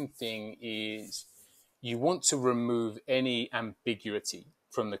second thing is you want to remove any ambiguity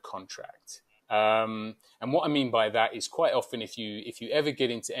from the contract. And what I mean by that is, quite often if you ever get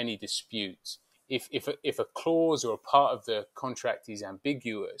into any dispute, if a clause or a part of the contract is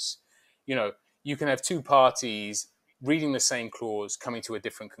ambiguous, you can have 2 parties reading the same clause coming to a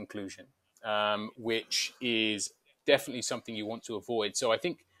different conclusion, which is definitely something you want to avoid. So I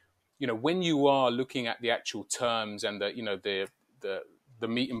think, when you are looking at the actual terms and the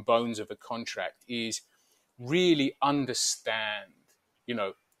meat and bones of a contract, is really understand,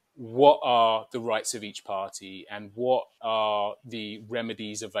 what are the rights of each party and what are the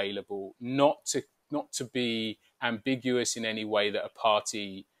remedies available, not to be ambiguous in any way that a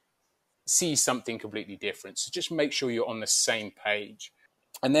party sees something completely different. So just make sure you're on the same page.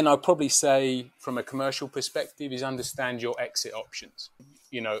 And then I'd probably say, from a commercial perspective, is understand your exit options.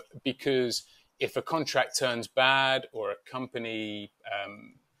 Because if a contract turns bad, or a company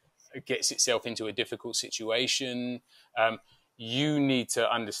gets itself into a difficult situation, you need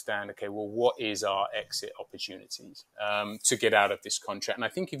to understand, okay, well, what is our exit opportunities to get out of this contract? And I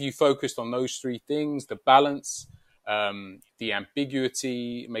think if you focused on those 3 things, the balance, the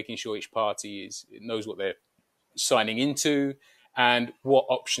ambiguity, making sure each party knows what they're signing into, and what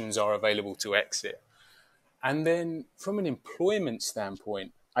options are available to exit. And then from an employment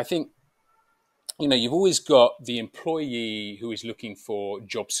standpoint, I think, you've always got the employee who is looking for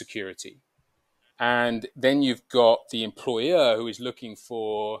job security. And then you've got the employer who is looking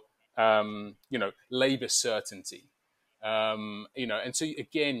for, labor certainty. And so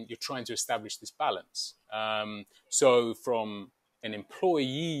again, you're trying to establish this balance. So from an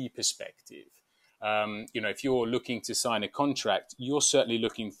employee perspective, if you're looking to sign a contract, you're certainly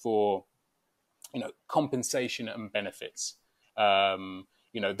looking for, compensation and benefits.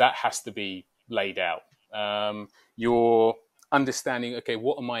 That has to be laid out. You're understanding, okay,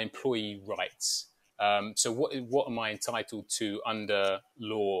 what are my employee rights? So what am I entitled to under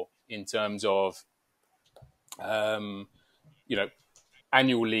law in terms of,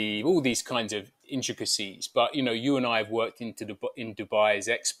 annual leave, all these kinds of intricacies. But, you and I have worked in Dubai as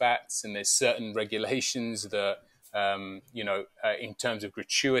expats, and there's certain regulations that, in terms of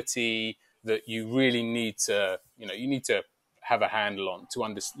gratuity, that you really need to, have a handle on to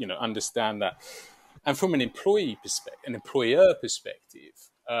understand that. And from an employer perspective,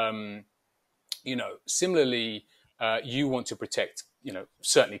 similarly, you want to protect,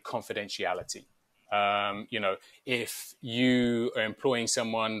 certainly confidentiality. If you are employing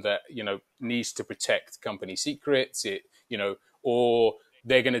someone that, needs to protect company secrets, or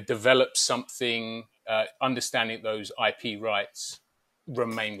they're going to develop something, understanding those IP rights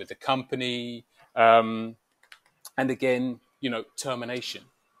remain with the company. And again, termination.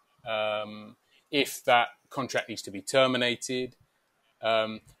 If that contract needs to be terminated,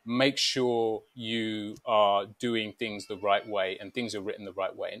 make sure you are doing things the right way and things are written the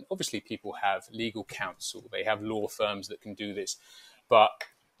right way. And obviously people have legal counsel, they have law firms that can do this. But,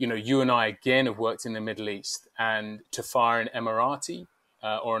 you and I, again, have worked in the Middle East, and to fire an Emirati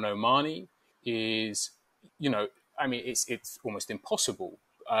or an Omani is, it's almost impossible.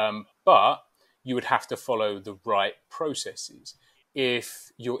 But you would have to follow the right processes.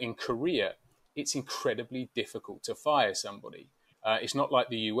 If you're in Korea, it's incredibly difficult to fire somebody. It's not like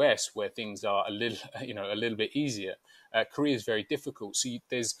the US where things are a little bit easier. Korea is very difficult. So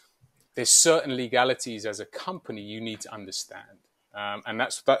there's certain legalities as a company you need to understand, and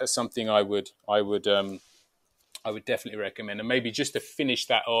that is something I would definitely recommend. And maybe just to finish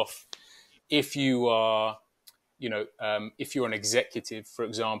that off, if you are, if you're an executive, for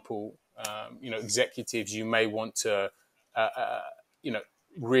example, executives, you may want to,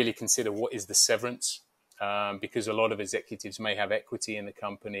 really consider what is the severance. Because a lot of executives may have equity in the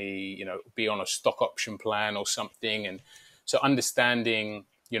company, be on a stock option plan or something. And so understanding,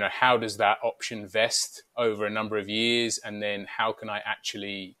 how does that option vest over a number of years? And then how can I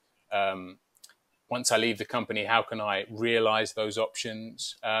actually, once I leave the company, how can I realize those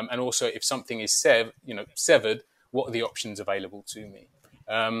options? And also if something is severed, what are the options available to me?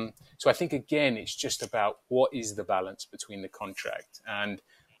 So I think, again, it's just about what is the balance between the contract and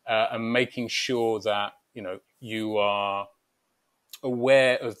making sure that, you are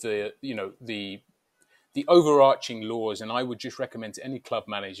aware of the overarching laws. And I would just recommend to any club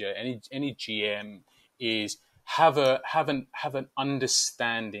manager, any GM, is have an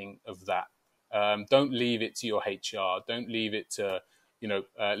understanding of that. Don't leave it to your HR. Don't leave it to,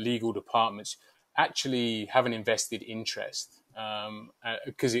 legal departments. Actually have an invested interest,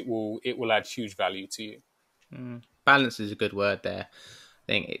 because it will add huge value to you. Balance is a good word there. I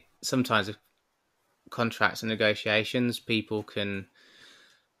think sometimes with contracts and negotiations, people can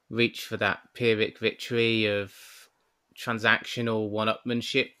reach for that Pyrrhic victory of transactional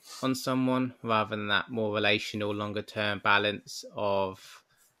one-upmanship on someone rather than that more relational, longer-term balance of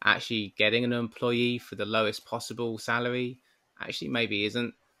actually getting an employee for the lowest possible salary. Actually, maybe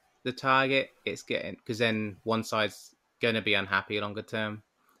isn't the target. It's getting, because then one side's going to be unhappy longer term.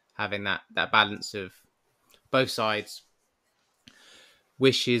 Having that balance of both sides'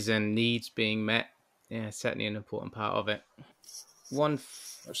 wishes and needs being met, certainly an important part of it.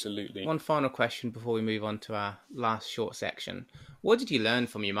 Absolutely. One final question before we move on to our last short section. What did you learn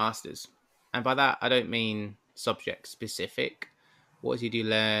from your masters? And by that, I don't mean subject specific. What did you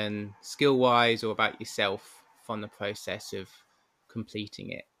learn skill-wise or about yourself from the process of completing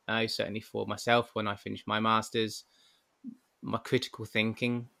it? I certainly, for myself, when I finished my masters, my critical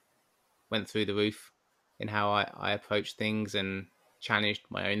thinking went through the roof in how I approach things and challenged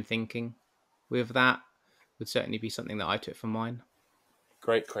my own thinking. With that, would certainly be something that I took from mine.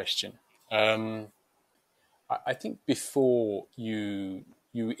 Great question. I think before you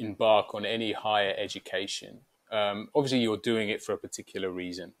embark on any higher education, obviously you're doing it for a particular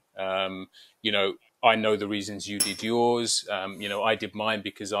reason. I know the reasons you did yours. I did mine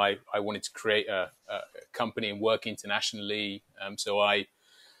because I wanted to create a company and work internationally. So I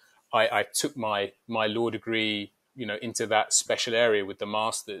took my law degree, into that special area with the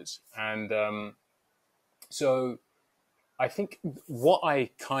masters. And so I think what I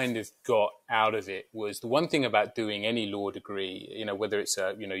kind of got out of it was the one thing about doing any law degree, whether it's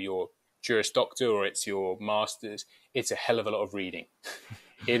your Juris Doctor or it's your master's, it's a hell of a lot of reading.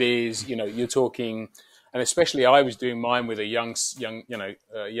 It is, you're talking, and especially I was doing mine with a young son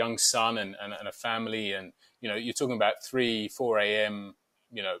and a family, and you're talking about 3-4 a.m.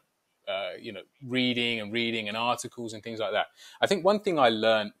 Reading and articles and things like that. I think one thing I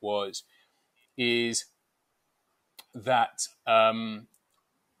learned is that I'm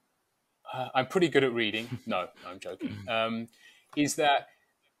pretty good at reading. No, I'm joking. Is that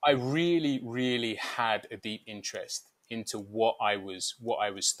I really, really had a deep interest into what I was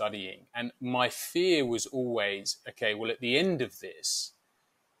studying, and my fear was always, okay, well, at the end of this,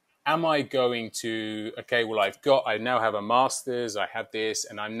 am I going to, okay, well, I now have a master's, I have this,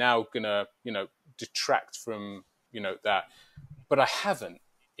 and I'm now gonna, detract from, that, but I haven't.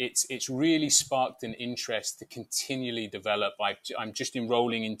 It's really sparked an interest to continually develop. I'm just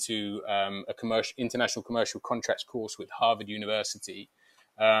enrolling into a international commercial contracts course with Harvard University.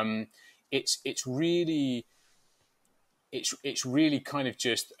 It's really kind of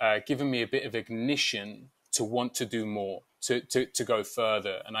just given me a bit of ignition to want to do more, to go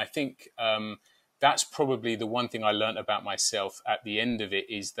further. And I think that's probably the one thing I learned about myself at the end of it,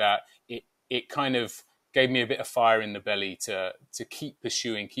 is that it kind of gave me a bit of fire in the belly to keep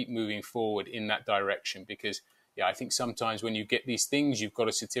pursuing, keep moving forward in that direction. Because, yeah, I think sometimes when you get these things, you've got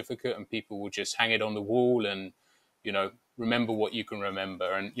a certificate and people will just hang it on the wall and, remember what you can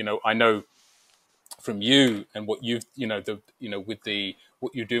remember. And, I know from you and what you've,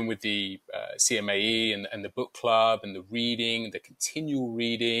 what you're doing with the CMAE and the book club and the reading, the continual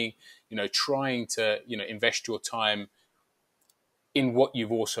reading, trying to, invest your time in what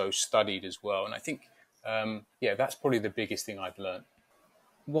you've also studied as well. And I think, that's probably the biggest thing I've learned.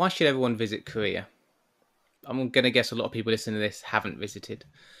 Why should everyone visit Korea? I'm going to guess a lot of people listening to this haven't visited.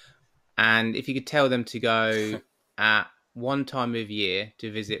 And if you could tell them to go at one time of year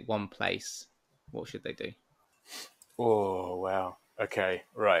to visit one place, what should they do? Oh, wow. Okay,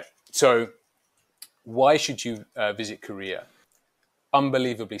 right. So why should you visit Korea?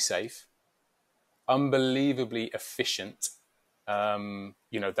 Unbelievably safe, unbelievably efficient.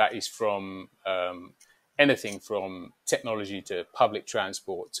 That is from anything from technology to public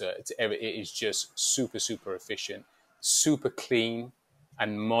transport to it is just super, super efficient, super clean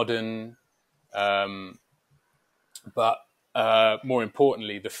and modern. But more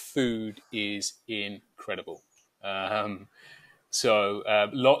importantly, the food is incredible. So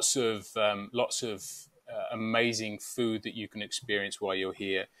lots of amazing food that you can experience while you're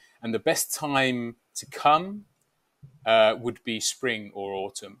here. And the best time to come would be spring or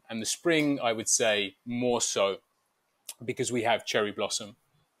autumn. And the spring, I would say, more so because we have cherry blossom.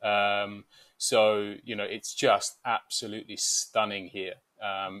 So, it's just absolutely stunning here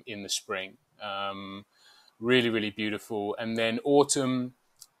in the spring. Really, really beautiful. And then autumn,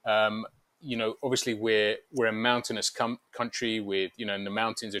 obviously we're a mountainous country with, in the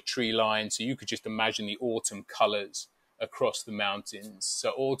mountains are tree lines. So you could just imagine the autumn colors across the mountains.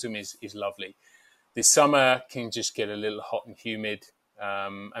 So autumn is lovely. The summer can just get a little hot and humid,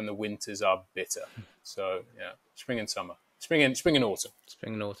 and the winters are bitter. So yeah, spring and summer, spring and autumn.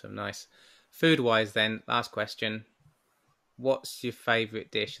 Spring and autumn, nice. Food-wise, then, last question: what's your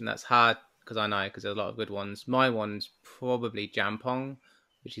favourite dish? And that's hard because there's a lot of good ones. My one's probably jampong,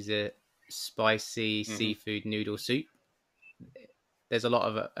 which is a spicy seafood noodle soup. There's a lot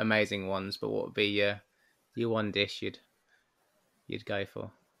of amazing ones, but what would be your one dish you'd go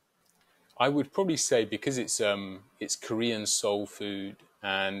for? I would probably say, because it's Korean soul food,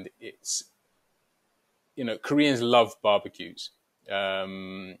 and it's, Koreans love barbecues,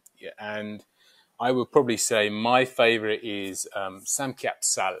 and I would probably say my favorite is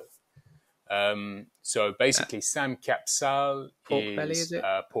samgyeopsal. So basically, samgyeopsal pork belly, is it?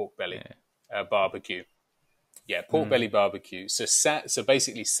 Pork belly barbecue. Yeah, pork belly barbecue. So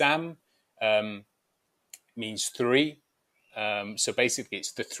basically, sam means three. So basically,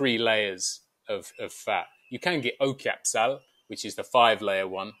 it's the 3 layers of fat. You can get okapsal, which is the 5-layer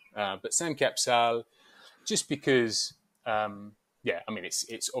one, but samgyeopsal, just because,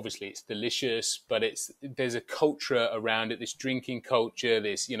 it's obviously it's delicious, but there's a culture around it. This drinking culture.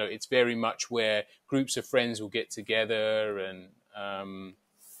 This, it's very much where groups of friends will get together, and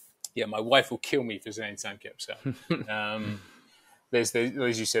my wife will kill me for saying samgyeopsal.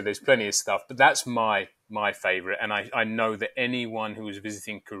 As you said, there's plenty of stuff, but that's my favorite. And I know that anyone who was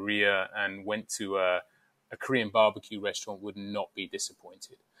visiting Korea and went to a Korean barbecue restaurant would not be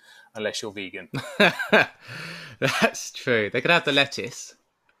disappointed, unless you're vegan. That's true. They could have the lettuce.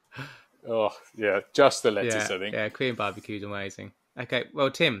 Oh, yeah, just the lettuce, I think. Yeah, Korean barbecue is amazing. Okay,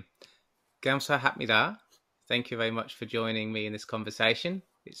 well, Tim, 감사합니다. Thank you very much for joining me in this conversation.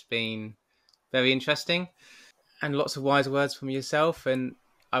 It's been very interesting and lots of wise words from yourself. And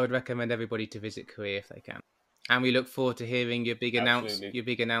I would recommend everybody to visit Korea if they can. And we look forward to hearing your big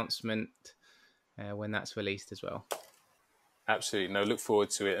announcement when that's released as well. Absolutely. No, look forward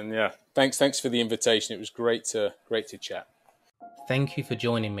to it. And yeah, thanks for the invitation. It was great to chat. Thank you for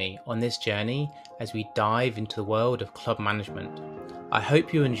joining me on this journey as we dive into the world of club management. I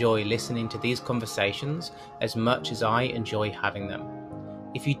hope you enjoy listening to these conversations as much as I enjoy having them.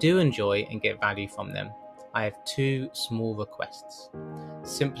 If you do enjoy and get value from them, I have 2 small requests.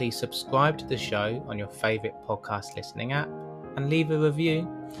 Simply subscribe to the show on your favourite podcast listening app and leave a review,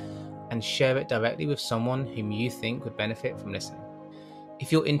 and share it directly with someone whom you think would benefit from listening. If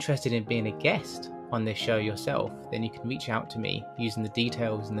you're interested in being a guest on this show yourself, then you can reach out to me using the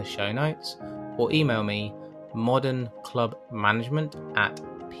details in the show notes, or email me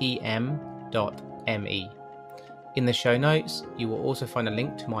modernclubmanagement@pm.me. In the show notes, you will also find a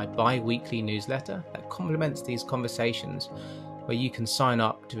link to my bi-weekly newsletter that complements these conversations, where you can sign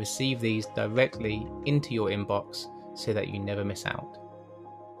up to receive these directly into your inbox so that you never miss out.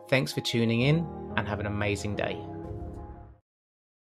 Thanks for tuning in and have an amazing day.